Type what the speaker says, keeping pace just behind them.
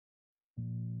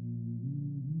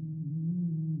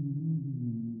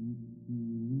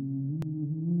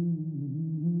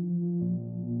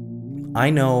I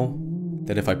know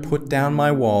that if I put down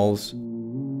my walls,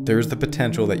 there's the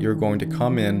potential that you're going to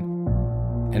come in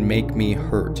and make me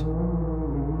hurt.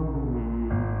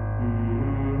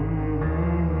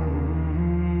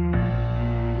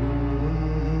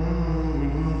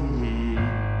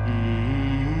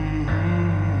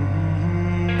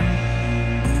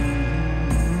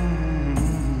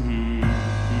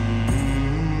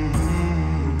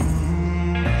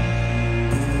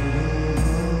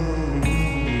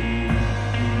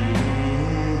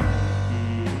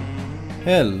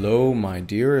 Hello, my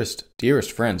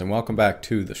dearest friends, and welcome back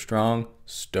to the Strong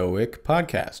Stoic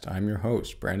podcast. I'm your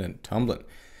host, Brandon Tumblin,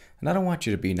 and I don't want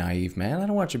you to be naive, man. I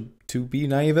don't want you to be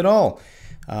naive at all.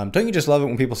 Don't you just love it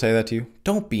when people say that to you?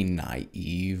 Don't be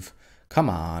naive. Come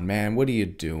on, man. What are you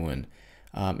doing?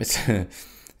 It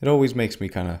always makes me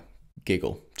kind of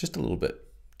giggle, just a little bit.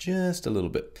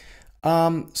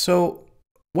 So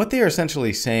what they are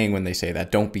essentially saying when they say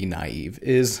that, don't be naive,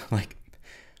 is like,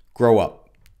 grow up,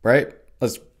 right?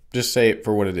 Let's just say it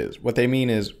for what it is. What they mean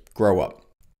is grow up.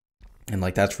 And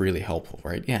like, that's really helpful,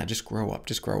 right? Yeah, just grow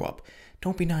up.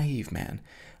 Don't be naive, man.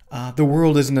 The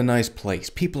world isn't a nice place.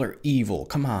 People are evil.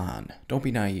 Come on. Don't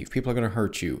be naive. People are going to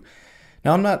hurt you.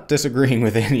 Now, I'm not disagreeing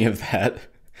with any of that.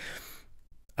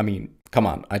 I mean, come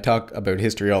on. I talk about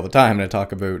history all the time, and I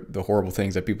talk about the horrible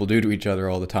things that people do to each other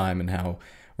all the time, and how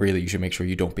really you should make sure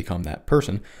you don't become that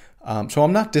person. So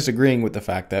I'm not disagreeing with the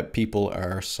fact that people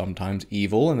are sometimes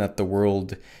evil and that the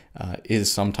world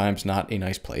is sometimes not a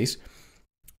nice place.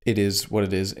 It is what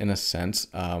it is in a sense.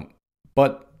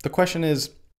 But the question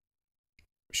is,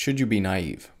 should you be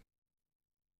naive?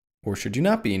 Or should you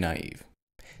not be naive?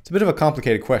 It's a bit of a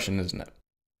complicated question, isn't it?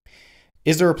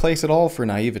 Is there a place at all for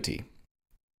naivety?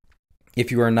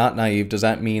 If you are not naive, does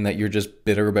that mean that you're just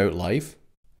bitter about life?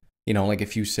 You know, like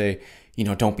if you say,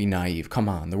 don't be naive. Come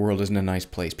on, the world isn't a nice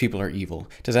place. People are evil.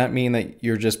 Does that mean that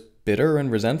you're just bitter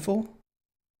and resentful?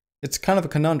 It's kind of a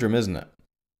conundrum, isn't it?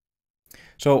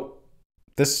 So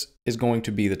this is going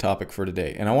to be the topic for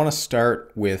today. And I want to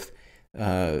start with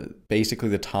basically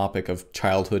the topic of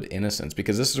childhood innocence,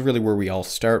 because this is really where we all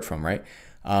start from, right?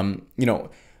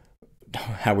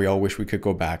 How we all wish we could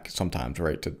go back sometimes,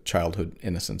 right, to childhood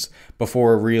innocence,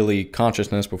 before really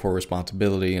consciousness, before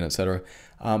responsibility, and etc.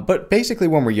 But basically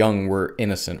when we're young, we're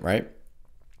innocent, right?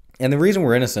 And the reason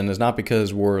we're innocent is not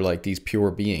because we're like these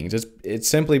pure beings. It's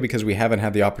simply because we haven't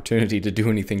had the opportunity to do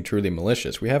anything truly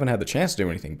malicious. We haven't had the chance to do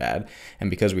anything bad. And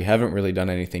because we haven't really done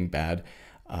anything bad,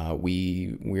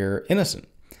 we're innocent.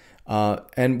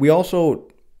 And we also,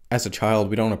 as a child,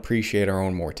 we don't appreciate our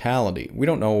own mortality. We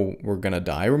don't know we're going to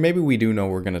die, or maybe we do know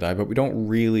we're going to die, but we don't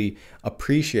really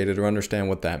appreciate it or understand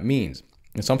what that means.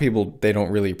 And some people, they don't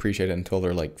really appreciate it until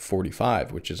they're like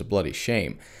 45, which is a bloody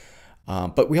shame.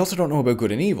 But we also don't know about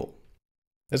good and evil.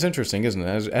 That's interesting, isn't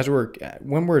it?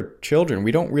 When we're children,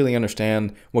 we don't really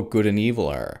understand what good and evil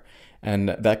are. And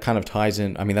that kind of ties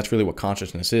in, that's really what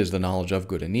consciousness is, the knowledge of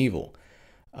good and evil.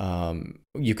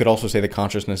 You could also say that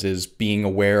consciousness is being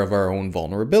aware of our own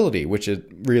vulnerability, which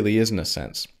it really is in a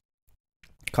sense.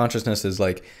 Consciousness is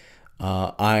like,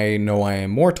 I know I am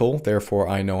mortal, therefore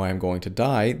I know I am going to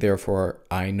die, therefore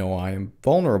I know I am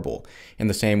vulnerable. In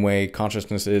the same way,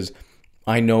 consciousness is,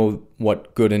 I know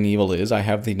what good and evil is, I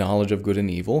have the knowledge of good and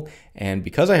evil, and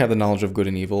because I have the knowledge of good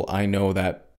and evil, I know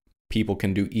that people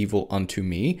can do evil unto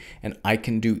me, and I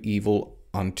can do evil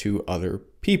unto other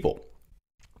people.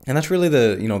 And that's really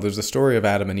there's the story of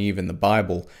Adam and Eve in the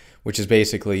Bible, which is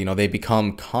basically, they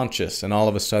become conscious and all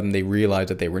of a sudden they realize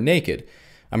that they were naked.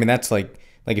 That's like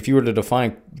if you were to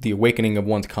define the awakening of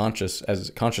one's consciousness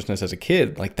as a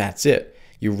kid, like that's it.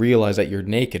 You realize that you're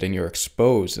naked and you're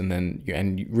exposed and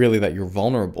really that you're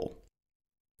vulnerable.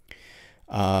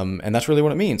 And that's really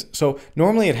what it means. So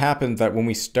normally it happens that when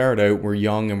we start out, we're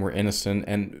young and we're innocent,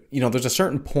 and, there's a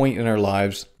certain point in our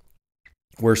lives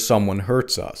where someone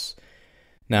hurts us.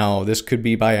 Now, this could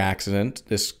be by accident.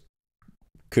 This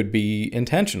could be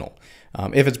intentional.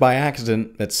 If it's by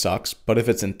accident, that sucks. But if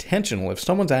it's intentional, if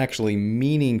someone's actually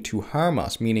meaning to harm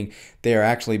us, meaning they are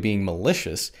actually being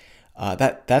malicious,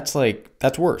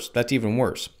 that's worse. That's even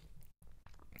worse.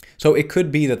 So it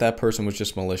could be that person was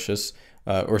just malicious,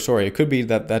 it could be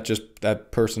that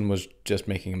person was just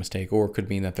making a mistake, or it could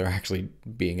mean that they're actually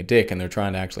being a dick and they're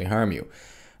trying to actually harm you.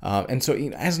 And so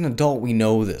as an adult, we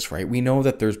know this, right? We know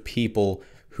that there's people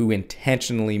who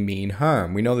intentionally mean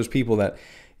harm. We know there's people that,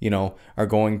 there's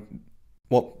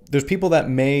people that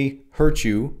may hurt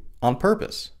you on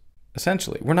purpose,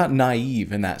 essentially. We're not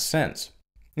naive in that sense.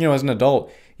 As an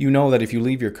adult, that if you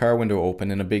leave your car window open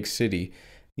in a big city,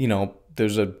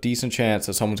 there's a decent chance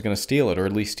that someone's going to steal it, or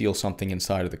at least steal something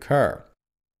inside of the car.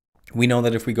 We know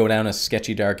that if we go down a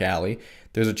sketchy dark alley,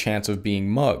 there's a chance of being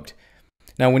mugged.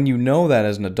 Now, when you know that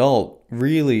as an adult,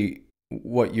 really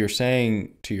what you're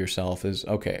saying to yourself is,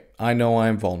 okay, I know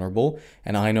I'm vulnerable,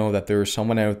 and I know that there is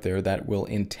someone out there that will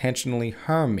intentionally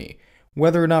harm me,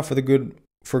 whether or not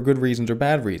for good reasons or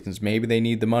bad reasons. Maybe they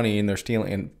need the money and they're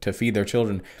stealing and to feed their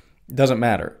children. It doesn't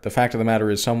matter. The fact of the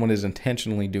matter is someone is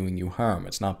intentionally doing you harm.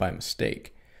 It's not by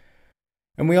mistake.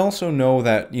 And we also know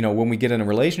that, when we get in a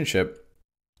relationship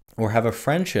or have a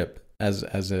friendship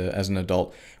as an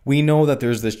adult, we know that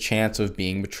there's this chance of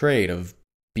being betrayed, of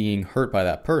being hurt by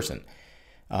that person.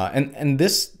 And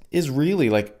this is really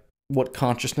like what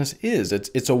consciousness is.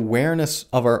 It's awareness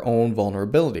of our own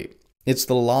vulnerability. It's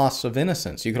the loss of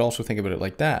innocence. You could also think about it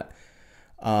like that.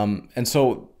 And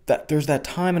so that there's that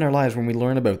time in our lives when we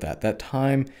learn about that.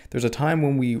 There's a time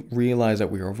when we realize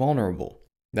that we are vulnerable.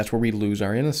 That's where we lose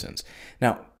our innocence.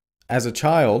 Now, as a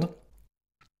child,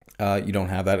 you don't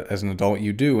have that. As an adult,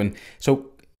 you do. And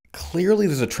so clearly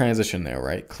there's a transition there,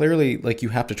 right? Clearly, like, you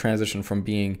have to transition from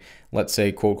being, let's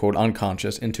say, quote, quote,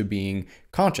 unconscious into being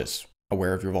conscious,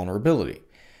 aware of your vulnerability.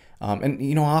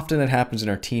 And often it happens in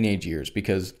our teenage years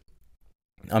because,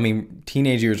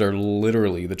 teenage years are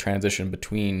literally the transition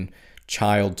between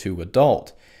child to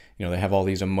adult. They have all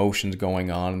these emotions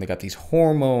going on, and they got these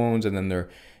hormones, and then they're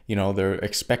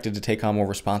expected to take on more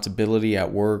responsibility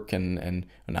at work and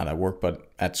not at work,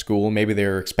 but at school. Maybe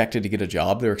they're expected to get a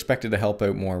job. They're expected to help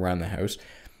out more around the house.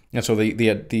 And so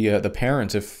the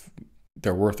parents, if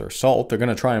they're worth their salt, they're going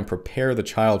to try and prepare the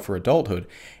child for adulthood.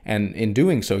 And in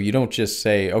doing so, you don't just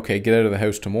say, okay, get out of the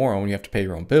house tomorrow and you have to pay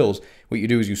your own bills. What you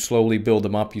do is you slowly build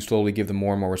them up. You slowly give them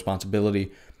more and more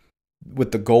responsibility,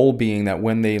 with the goal being that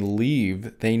when they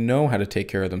leave, they know how to take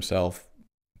care of themselves,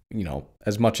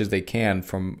 as much as they can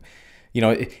from,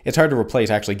 it's hard to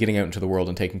replace actually getting out into the world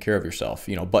and taking care of yourself,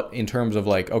 but in terms of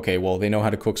like, okay, well, they know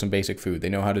how to cook some basic food. They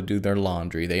know how to do their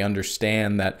laundry. They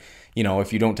understand that,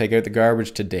 if you don't take out the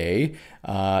garbage today,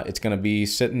 it's going to be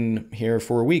sitting here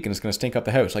for a week and it's going to stink up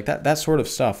the house. Like that sort of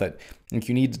stuff that like,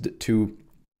 you need to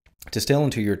distill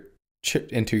into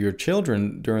your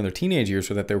children during their teenage years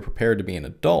so that they're prepared to be an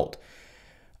adult.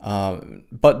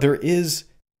 But there is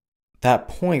that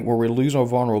point where we lose our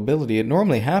vulnerability. It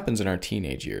normally happens in our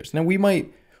teenage years. Now we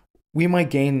might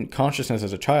gain consciousness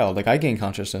as a child. Like I gained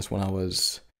consciousness when I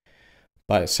was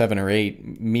by 7 or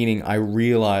 8, meaning I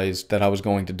realized that I was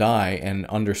going to die and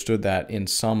understood that in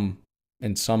some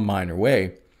minor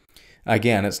way.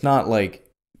 Again, it's not like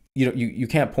you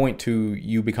can't point to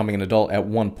you becoming an adult at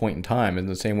one point in time in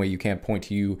the same way you can't point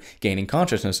to you gaining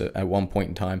consciousness at one point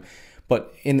in time.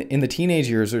 But in the teenage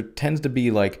years, there tends to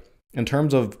be like, in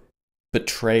terms of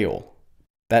betrayal,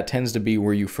 that tends to be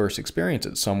where you first experience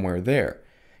it, somewhere there.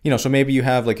 So maybe you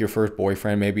have like your first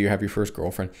boyfriend, maybe you have your first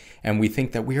girlfriend, and we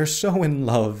think that we are so in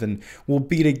love and we'll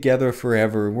be together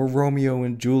forever. We're Romeo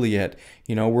and Juliet.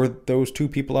 We're those two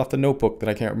people off The Notebook that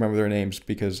I can't remember their names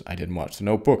because I didn't watch The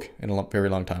Notebook in a very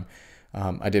long time.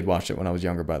 I did watch it when I was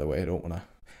younger, by the way. I don't want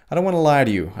to lie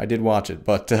to you. I did watch it,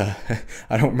 but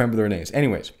I don't remember their names.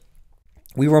 Anyways,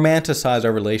 we romanticize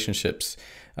our relationships,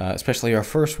 especially our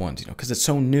first ones, because it's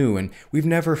so new and we've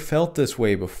never felt this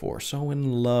way before. So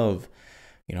in love,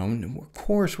 of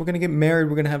course we're going to get married,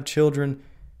 we're going to have children,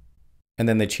 and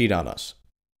then they cheat on us.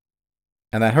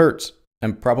 And that hurts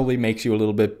and probably makes you a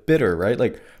little bit bitter, right?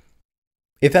 Like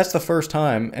if that's the first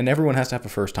time, and everyone has to have a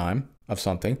first time of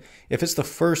something, if it's the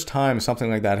first time something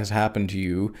like that has happened to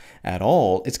you at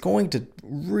all, it's going to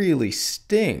really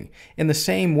sting in the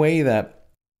same way that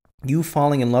you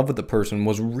falling in love with the person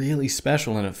was really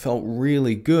special and it felt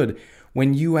really good.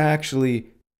 When you actually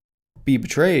be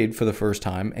betrayed for the first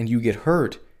time and you get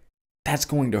hurt, that's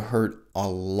going to hurt a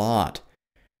lot.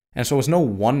 And so it's no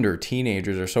wonder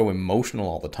teenagers are so emotional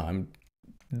all the time.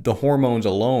 The hormones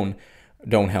alone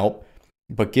don't help,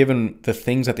 but given the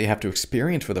things that they have to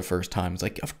experience for the first time, it's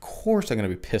like, of course they're going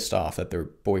to be pissed off that their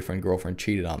boyfriend, girlfriend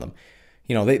cheated on them.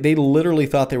 They literally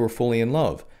thought they were fully in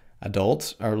love.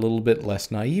 Adults are a little bit less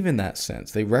naive in that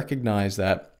sense. They recognize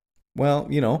that, well,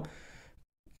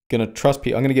 gonna trust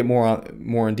people. I'm gonna get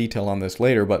more in detail on this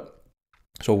later, but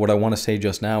so what I want to say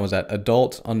just now is that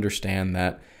adults understand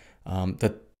that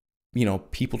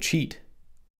people cheat.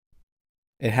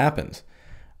 It happens,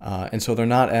 and so they're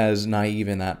not as naive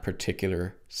in that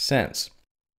particular sense.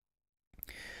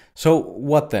 So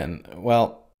what then?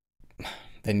 Well,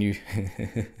 then you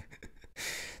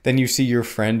then you see your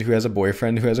friend who has a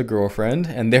boyfriend who has a girlfriend,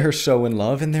 and they're so in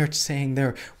love, and they're saying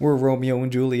we're Romeo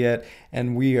and Juliet,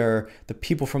 and we are the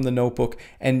people from The Notebook,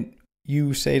 and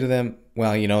you say to them,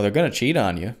 well, they're going to cheat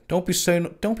on you. Don't be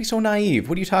so naive.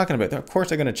 What are you talking about? Of course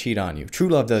they're going to cheat on you. True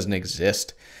love doesn't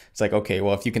exist. It's like, okay,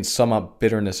 well, if you can sum up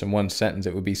bitterness in one sentence,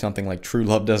 it would be something like true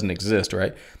love doesn't exist,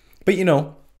 right? But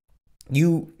you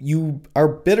are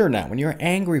bitter now when you're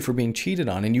angry for being cheated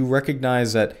on, and you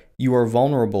recognize that you are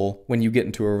vulnerable when you get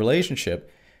into a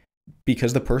relationship,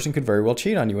 because the person could very well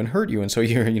cheat on you and hurt you. And so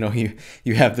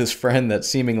you have this friend that's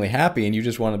seemingly happy, and you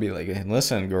just want to be like, hey,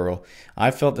 listen, girl,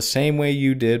 I felt the same way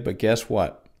you did, but guess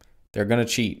what? They're going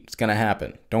to cheat. It's going to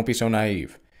happen. Don't be so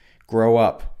naive. Grow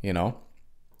up,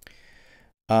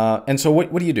 And so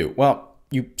what do you do? Well,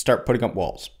 you start putting up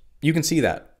walls. You can see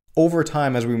that. Over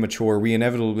time, as we mature, we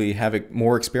inevitably have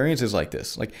more experiences like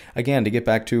this. Like, again, to get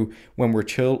back to when we're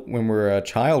a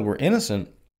child, we're innocent,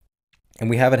 and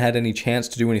we haven't had any chance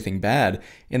to do anything bad.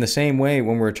 In the same way,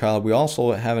 when we're a child, we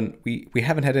also haven't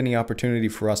had any opportunity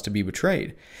for us to be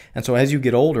betrayed. And so as you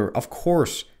get older, of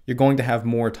course, you're going to have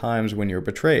more times when you're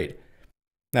betrayed.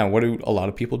 Now, what do a lot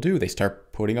of people do? They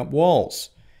start putting up walls.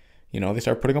 They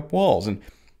start putting up walls. And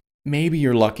maybe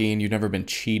you're lucky and you've never been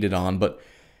cheated on, but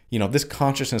this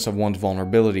consciousness of one's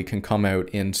vulnerability can come out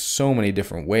in so many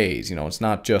different ways. It's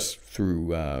not just through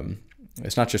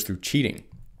cheating,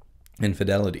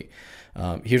 infidelity.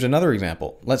 Here's another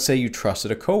example. Let's say you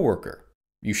trusted a coworker.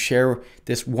 You share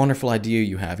this wonderful idea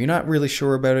you have. You're not really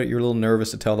sure about it. You're a little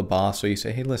nervous to tell the boss. So you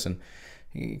say, hey, listen,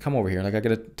 come over here. Like, I got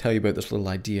to tell you about this little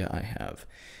idea I have.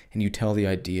 And you tell the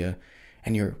idea,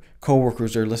 and your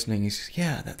coworkers are listening. He says,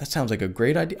 yeah, that sounds like a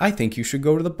great idea. I think you should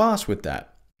go to the boss with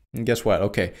that. And guess what?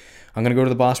 Okay, I'm going to go to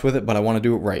the boss with it, but I want to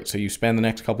do it right. So you spend the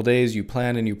next couple days, you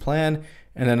plan, and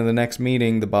then in the next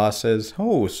meeting, the boss says,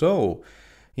 oh, so,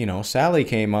 Sally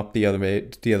came up the other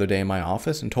day in my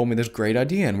office and told me this great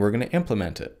idea, and we're going to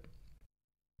implement it.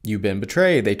 You've been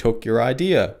betrayed. They took your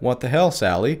idea. What the hell,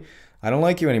 Sally? I don't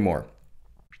like you anymore.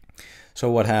 So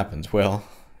what happens? Well,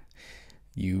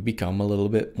 you become a little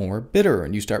bit more bitter,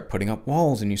 and you start putting up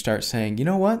walls, and you start saying, you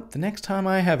know what? The next time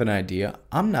I have an idea,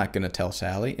 I'm not going to tell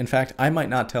Sally. In fact, I might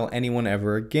not tell anyone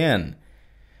ever again.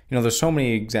 There's so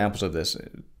many examples of this.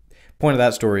 Point of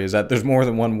that story is that there's more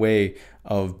than one way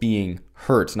of being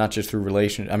hurt, not just through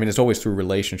it's always through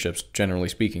relationships, generally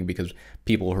speaking, because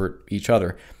people hurt each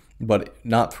other, but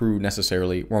not through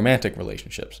necessarily romantic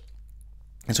relationships.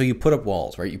 And so you put up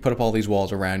walls, right? You put up all these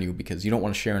walls around you because you don't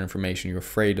want to share information. You're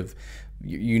afraid of,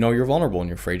 you're vulnerable, and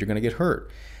you're afraid you're going to get hurt.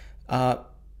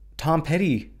 Tom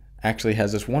Petty actually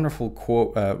has this wonderful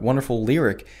quote, wonderful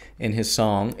lyric in his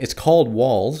song. It's called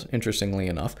Walls, interestingly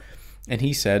enough. And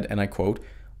he said, and I quote,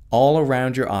 all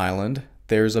around your island,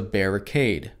 there's a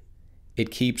barricade. It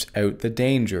keeps out the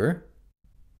danger, ...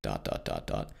 I'm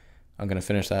going to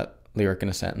finish that lyric in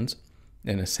a sentence,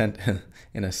 in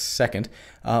a second.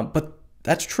 But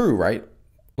that's true, right?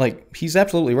 Like, he's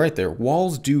absolutely right there.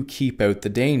 Walls do keep out the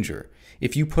danger.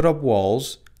 If you put up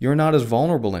walls, you're not as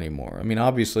vulnerable anymore.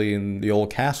 Obviously, in the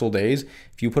old castle days,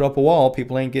 if you put up a wall,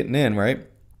 people ain't getting in, right?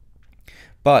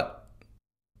 But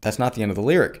that's not the end of the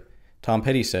lyric. Tom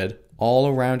Petty said, all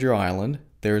around your island,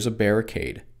 there's a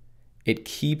barricade. It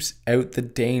keeps out the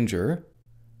danger,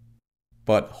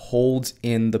 but holds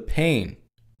in the pain.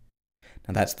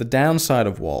 Now, that's the downside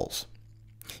of walls.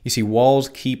 You see, walls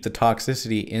keep the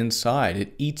toxicity inside.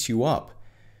 It eats you up.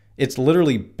 It's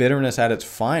literally bitterness at its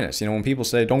finest. When people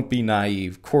say, don't be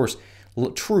naive, of course,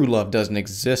 true love doesn't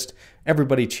exist.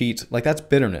 Everybody cheats. Like, that's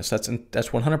bitterness. That's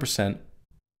 100%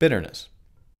 bitterness.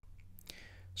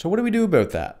 So what do we do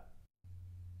about that?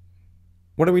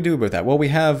 What do we do about that? Well, we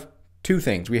have two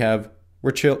things.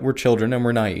 We're children and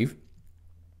we're naive,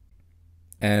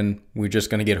 and we're just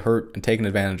going to get hurt and taken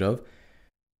advantage of.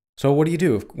 So what do you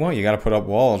do? Well, you got to put up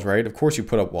walls, right? Of course you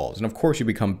put up walls, and of course you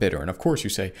become bitter, and of course you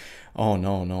say, oh,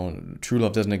 no, true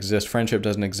love doesn't exist, friendship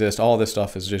doesn't exist, all this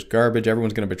stuff is just garbage,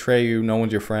 everyone's going to betray you, no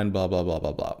one's your friend, blah, blah, blah,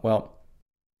 blah, blah. Well,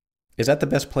 is that the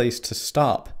best place to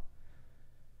stop?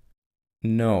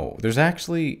 No, there's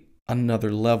actually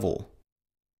another level.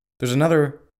 There's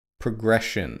another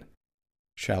progression,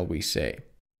 shall we say.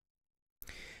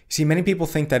 You see, many people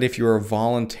think that if you are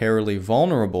voluntarily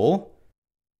vulnerable,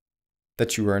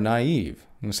 that you are naive.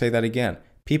 I'm going to say that again.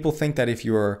 People think that if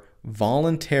you are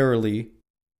voluntarily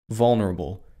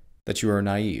vulnerable, that you are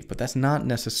naive, but that's not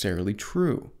necessarily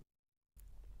true.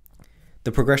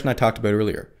 The progression I talked about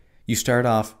earlier. You start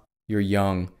off, you're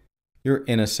young, you're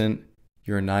innocent,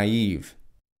 you're naive,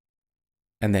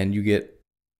 and then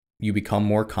you become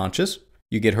more conscious,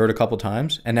 you get hurt a couple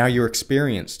times, and now you're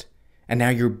experienced, and now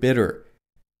you're bitter.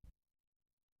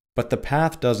 But the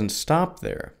path doesn't stop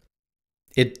there.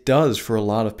 It does for a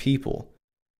lot of people.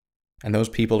 And those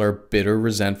people are bitter,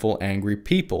 resentful, angry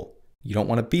people. You don't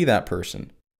want to be that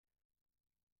person.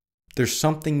 there's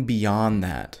something beyond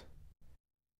that.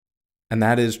 And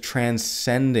that is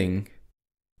transcending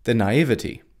the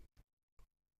naivety.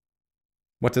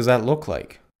 What does that look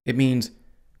like? It means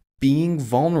being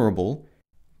vulnerable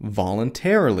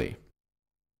voluntarily.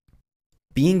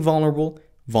 Being vulnerable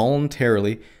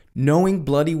voluntarily, knowing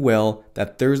bloody well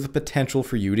that there's the potential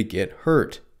for you to get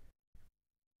hurt.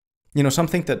 You know, some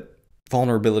think that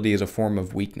vulnerability is a form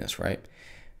of weakness, right?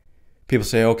 People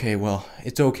say, okay, well,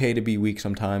 it's okay to be weak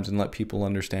sometimes and let people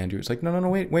understand you. It's like, no,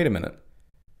 wait a minute.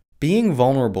 Being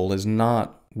vulnerable is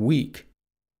not weak.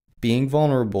 Being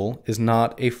vulnerable is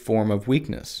not a form of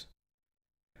weakness.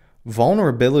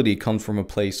 Vulnerability comes from a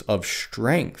place of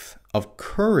strength, of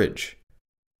courage.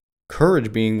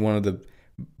 Courage being one of the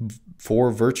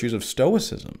 4 virtues of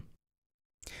Stoicism.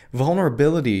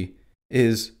 Vulnerability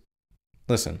is,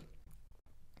 listen,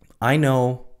 I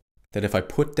know that if I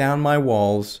put down my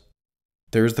walls,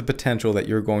 there's the potential that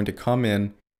you're going to come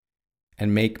in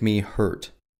and make me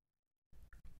hurt.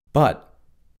 But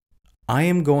I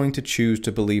am going to choose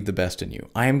to believe the best in you.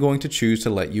 I am going to choose to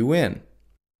let you in.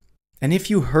 And if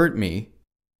you hurt me,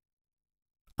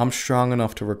 I'm strong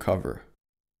enough to recover.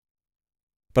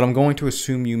 But I'm going to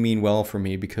assume you mean well for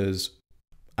me because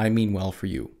I mean well for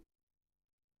you.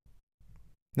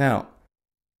 Now,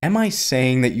 am I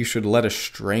saying that you should let a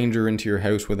stranger into your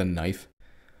house with a knife?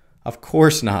 Of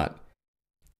course not.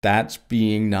 That's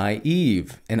being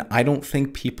naive. And I don't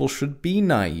think people should be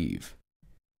naive.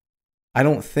 I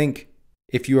don't think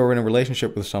if you are in a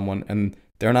relationship with someone and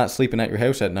they're not sleeping at your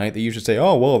house at night that you should say,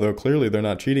 oh, well, they're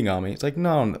not cheating on me. It's like,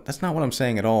 no, that's not what I'm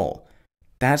saying at all.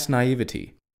 That's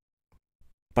naivety.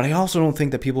 But I also don't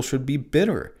think that people should be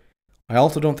bitter. I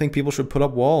also don't think people should put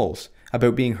up walls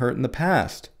about being hurt in the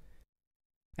past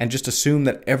and just assume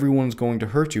that everyone's going to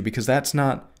hurt you, because that's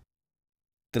not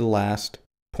the last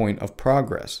point of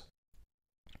progress.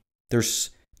 There's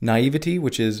naivety,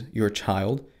 which is you're a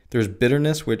child. There's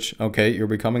bitterness, which, okay, you're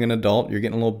becoming an adult, you're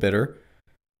getting a little bitter.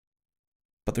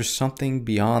 But there's something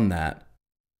beyond that.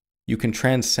 You can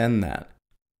transcend that.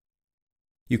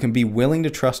 You can be willing to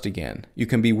trust again. You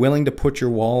can be willing to put your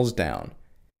walls down,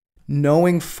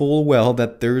 knowing full well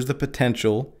that there's the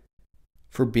potential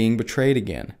for being betrayed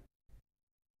again.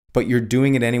 But you're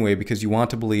doing it anyway because you want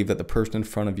to believe that the person in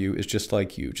front of you is just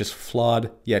like you, just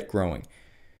flawed yet growing.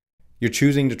 You're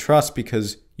choosing to trust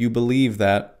because you believe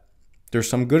that there's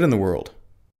some good in the world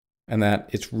and that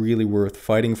it's really worth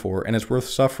fighting for and it's worth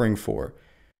suffering for.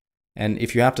 And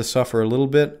if you have to suffer a little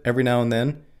bit every now and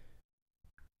then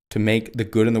to make the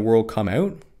good in the world come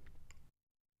out,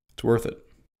 it's worth it.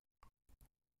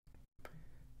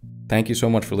 Thank you so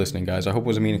much for listening, guys. I hope it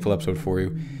was a meaningful episode for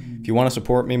you. If you want to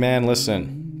support me, man,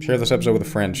 listen. Share this episode with a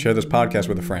friend. Share this podcast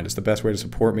with a friend. It's the best way to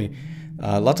support me.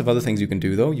 Lots of other things you can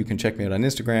do, though. You can check me out on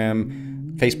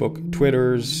Instagram, Facebook,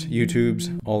 Twitters,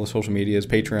 YouTubes, all the social medias,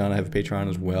 Patreon. I have a Patreon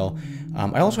as well.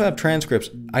 I also have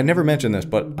transcripts. I never mentioned this,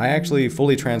 but I actually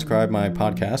fully transcribe my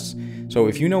podcasts. So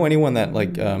if you know anyone that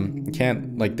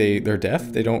can't, they're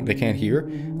deaf, they can't hear,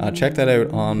 check that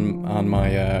out on my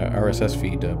RSS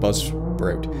feed,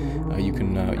 Buzzsprout.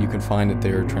 You can find it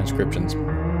there, transcriptions.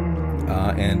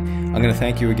 And I'm going to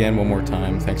thank you again one more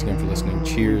time. Thanks again for listening.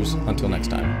 Cheers. Until next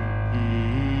time.